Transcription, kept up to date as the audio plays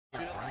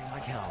Running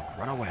like hell.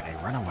 Run away,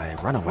 run away,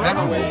 run away. Run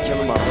away, kill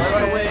him all.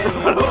 Run away.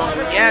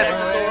 Yes!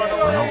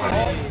 Run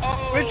away.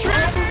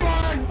 Retreat!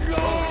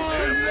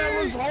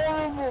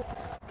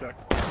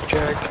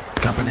 Check.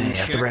 Company,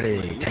 at the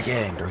ready. Take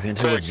aim. Directly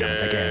into the gym.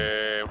 Take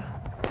aim.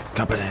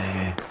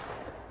 Company.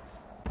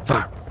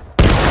 Fire.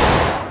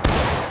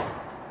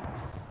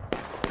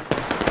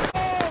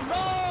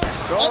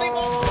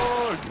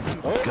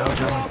 Go,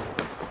 John.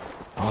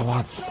 All at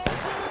once.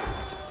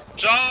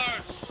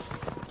 Charge!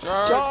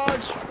 Charge!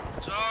 Charge!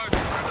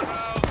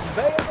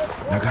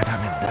 No good, that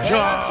means that.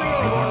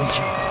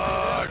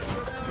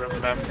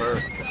 Remember,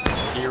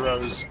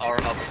 heroes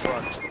are up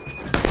front.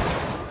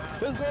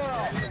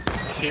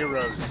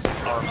 Heroes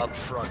are up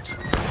front.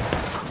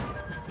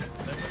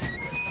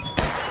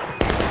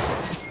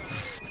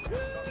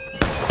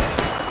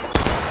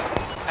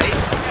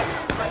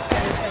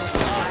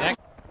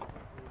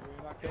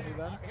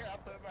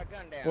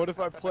 What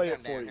if I play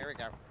it for you? Here we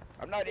go.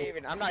 I'm not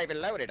even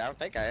loaded. I don't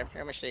think I am.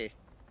 Let me see.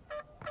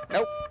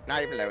 Nope,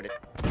 not even loaded.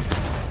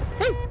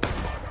 Woo!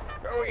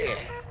 Oh yeah.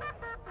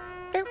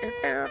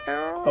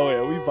 Oh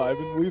yeah, we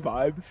vibing, we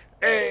vibe.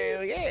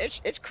 Oh yeah,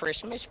 it's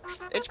Christmas.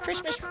 It's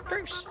Christmas for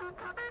Bruce.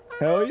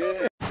 Hell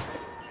yeah.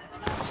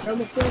 Down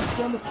the fence,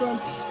 down the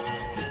fence.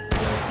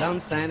 Down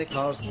Santa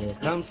Claus, here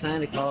comes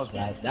Santa Claus,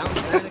 right down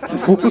Santa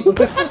Claus Street. What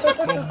the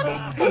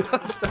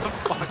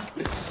fuck?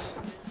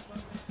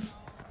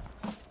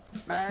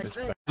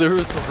 There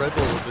was a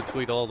rebel in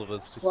between all of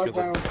us. Just Flag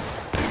down.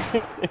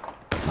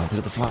 Look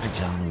at the flag,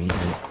 John. We need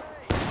it.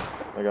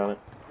 I got it.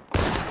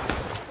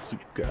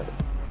 Super got it.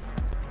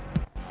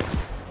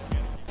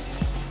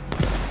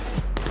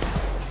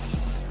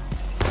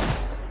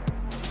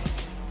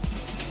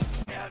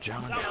 Yeah,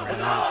 John.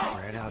 Spread out,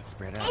 spread out,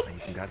 spread out. I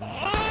need some guys on the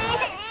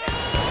side.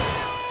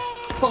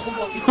 Oh my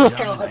god.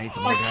 John, I need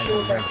some more guys on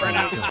the side. Spread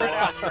out, spread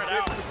out, spread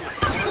out.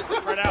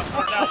 Spread out, spread out,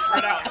 spread out,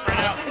 spread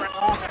out, spread out.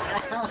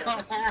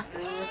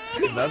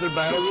 Another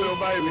battlefield,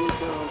 baby.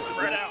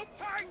 Spread out.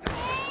 I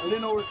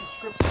didn't know we could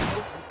script it.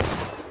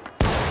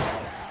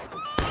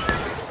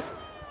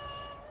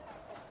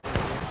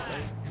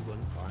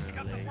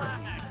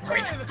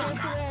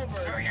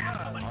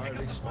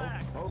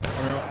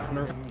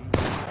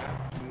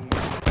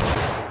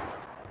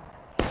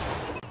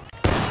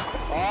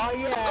 Oh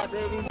yeah,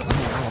 baby.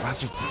 Oh,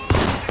 bastards.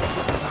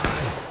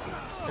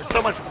 There's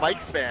so much mic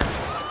spam.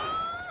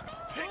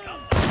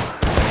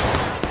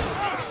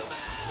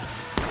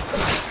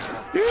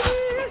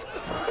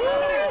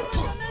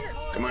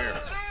 Come here.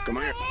 Come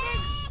here.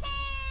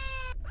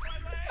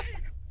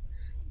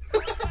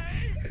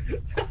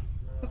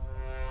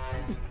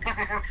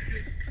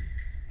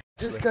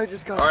 This guy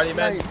just got Alrighty,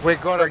 man. sniped. We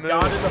got it.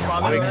 Down in the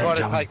front. We got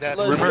it like that.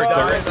 Remember,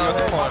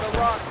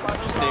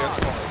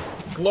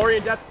 Glory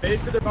and death,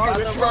 base to their body.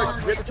 We have the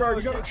charge.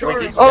 We got the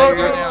charge.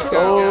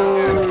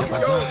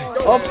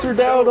 Oh! Officer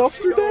down,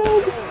 officer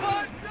down!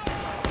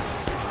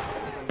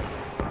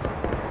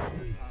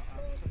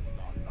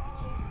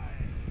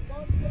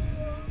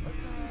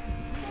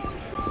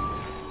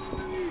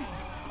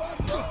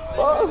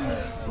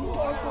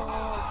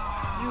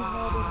 You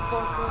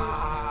motherfuckers!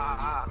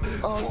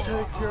 I'll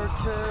take your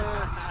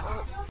care.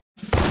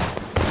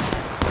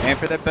 Aim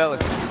for that belly.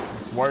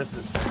 It's worth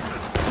it.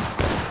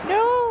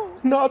 No!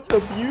 Not the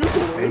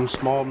bugle! Aim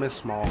small, miss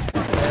small.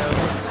 Remember,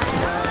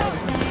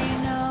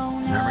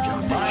 John.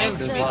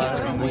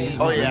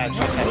 Oh yeah.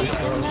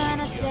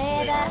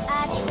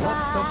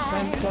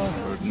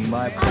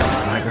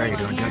 Tiger, you're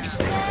doing good. Just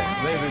stay with them.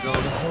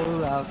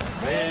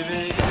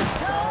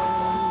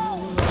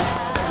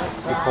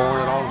 We're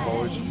pulling it on,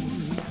 boys.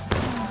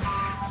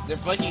 They're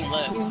fucking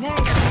left.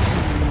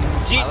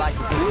 I like it.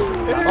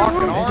 Yeah, I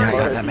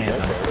got that man though.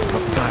 Up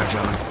the fire,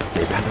 John.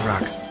 Stay behind the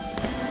rocks.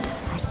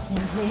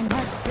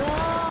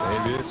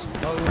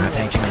 Alright,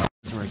 thank you, man.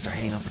 We're gonna start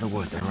heading up for the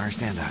woods. Everyone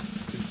understand that?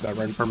 Got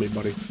right in front of me,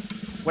 buddy.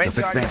 So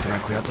fix bands. We're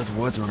gonna clear out those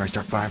woods. We're gonna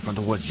start firing from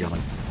the woods,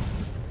 gentlemen.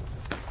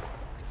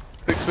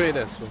 Fix me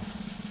this one.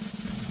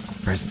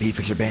 Press B,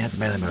 fix your bands,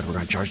 melee mode. We're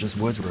gonna charge those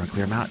woods. We're gonna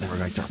clear them out, and then we're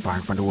gonna start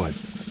firing from the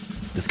woods.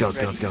 Let's go, let's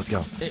go, let's go, let's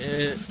go.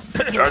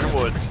 Charge the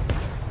woods.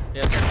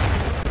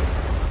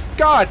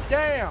 God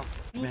damn!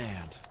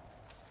 Man.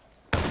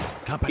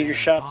 Company, Get your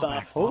shots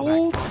off.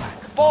 Fall back.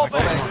 Fall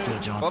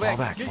back. John. Fall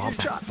back. Fall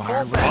back.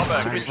 Fire red. Fall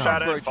back. Fire Get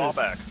shot at. Fall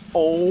back.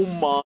 Oh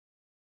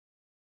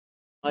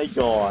my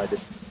god.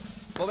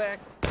 Go back.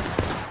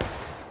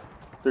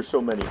 There's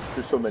so many.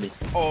 There's so many.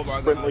 Oh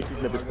my Sprint like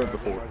you've never sprint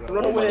before.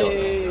 Run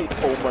away!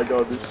 Oh my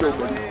god, there's so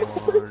many.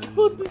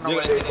 Oh my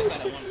god,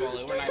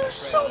 there's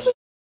so many.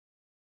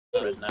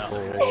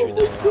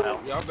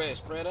 Y'all better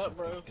spread up,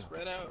 bro.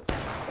 Spread out.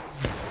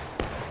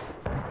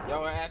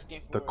 Y'all are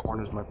asking for The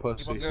corner's my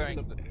pussy. Keep on going.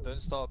 Don't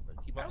stop.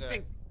 Keep on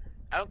going.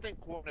 I don't think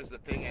corn is a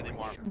thing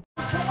anymore.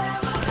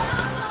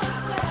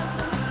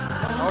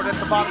 Oh, that's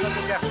the bottom of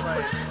the gas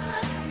right.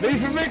 Beat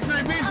for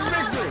victory! Beat for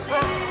victory!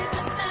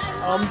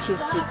 I'm just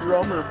the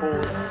drummer,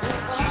 boy.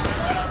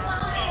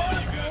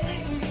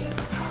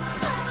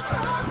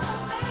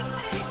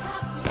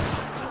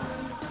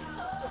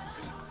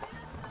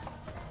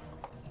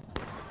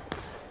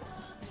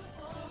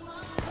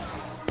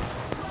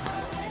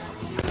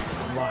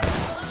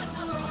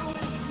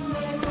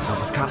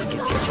 Wisconsin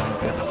gets here, John. We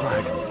got the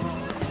flag.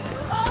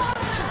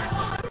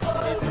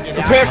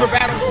 Prepare for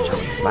battle.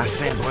 Last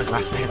stand, boys.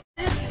 Last stand.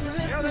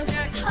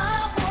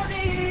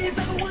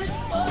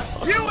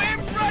 You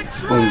inbred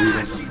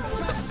trash!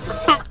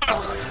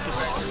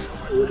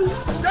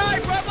 Die,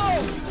 rebel!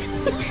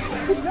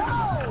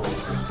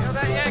 Kill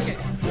that Yankee.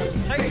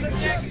 Take the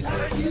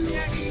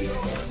Yankee.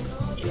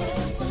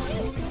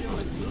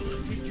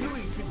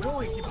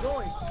 Keep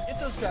going. Get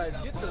those guys.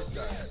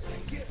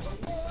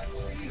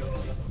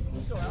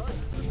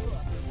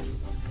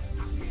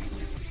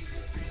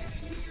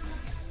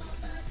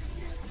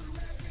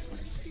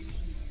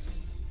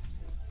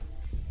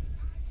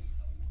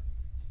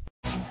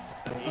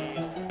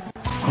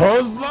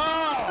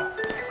 Huzzah!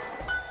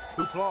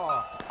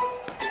 Hoopla.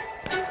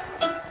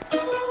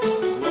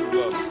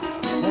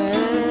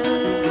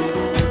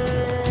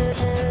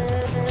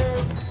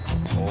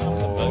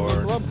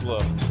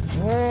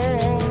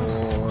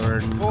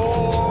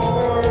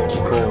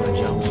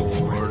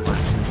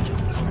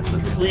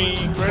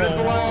 Green,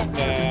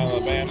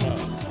 Alabama.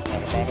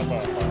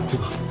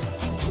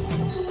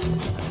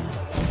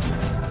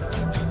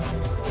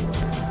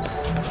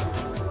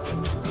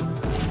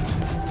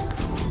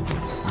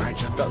 Alright,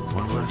 John.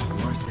 One last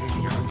day in the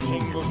RV.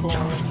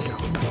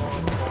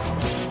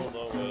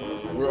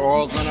 We're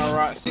all gonna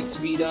rock 6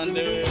 feet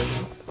under.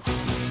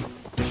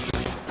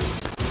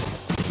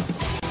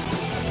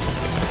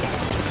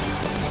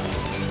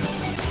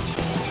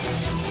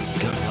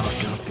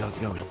 Let's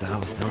go. It's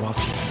the snowball's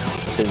chance now.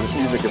 Okay, this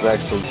music is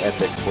actually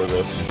epic for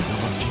this.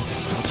 Snowball's chance is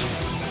still a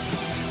chance.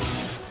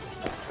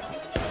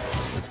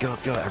 Let's go.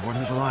 Everyone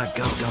who's alive,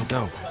 go.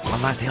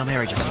 One last Hail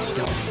Mary, John. Let's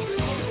go.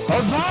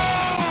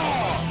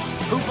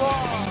 Huzzah! Hoopla!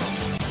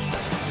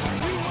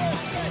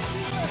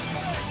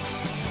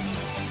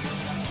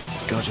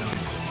 Let's go, John.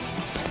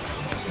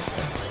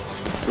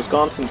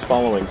 Wisconsin's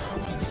following.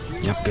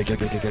 Yep,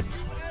 good.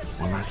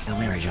 One last Hail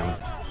Mary, John.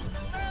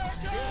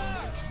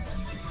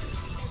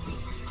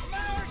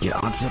 Get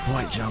onto the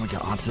point, gentlemen.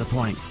 Get onto the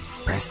point.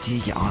 Press T,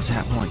 get onto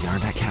that point. Get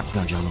onto that cap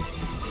zone, gentlemen.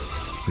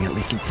 We can at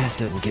least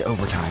contest it. We'll get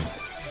overtime.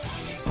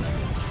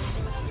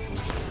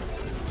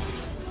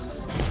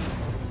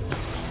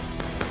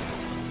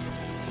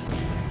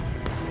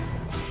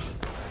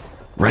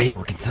 Right,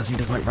 we're contesting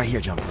the point right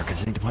here, gentlemen. We're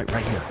contesting the point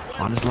right here.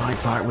 On this line,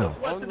 fire at will.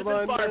 What's in the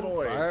pit fire,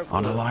 boys?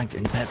 On the line,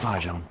 in pet fire,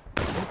 gentlemen.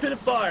 In the pit of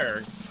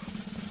fire.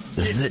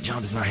 This is it,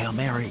 gentlemen. This is our Hail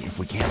Mary. If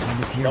we can't win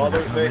this here, we're not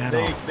going to win at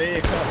all. They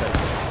coming.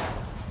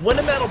 Win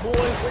the medal, boys.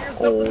 Win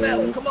yourself the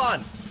medal. Come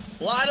on.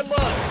 Line them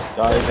up.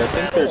 Guys, I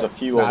think there's a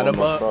few of them in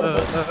front of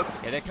us.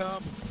 Here they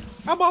come.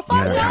 How about We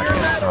fire?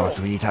 gotta go,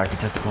 so we need to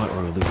contest the point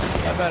or we'll lose this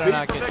game. I better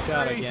not get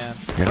shot again.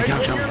 Here we go,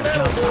 gentlemen. Here we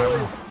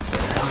go.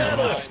 Fire at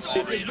will.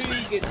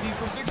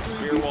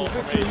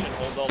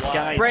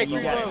 Guys, Break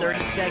you got the 30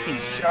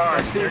 seconds.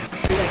 Charge. 30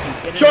 seconds.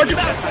 Get Charge it him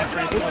out! time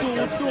frame. Let's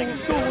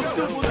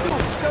go.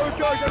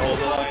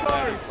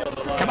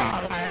 Come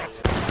on.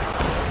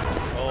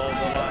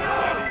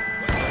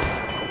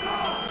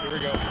 Here we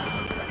go.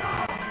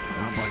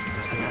 Come on, boys.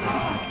 Contest the point.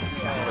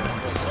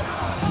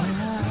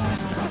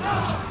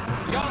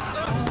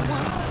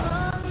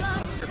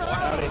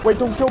 Wait,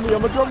 don't kill me.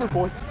 I'm a drummer,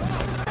 boy.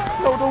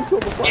 No, don't kill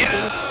the fuck.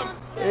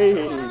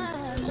 Hey.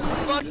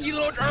 Fuck you,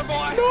 little drum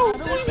boy. No.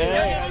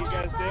 Hey, how you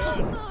guys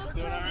doing?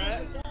 Doing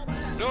alright?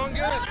 Doing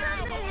good.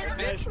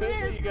 Smash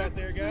fist, what you got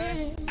there,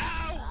 guy?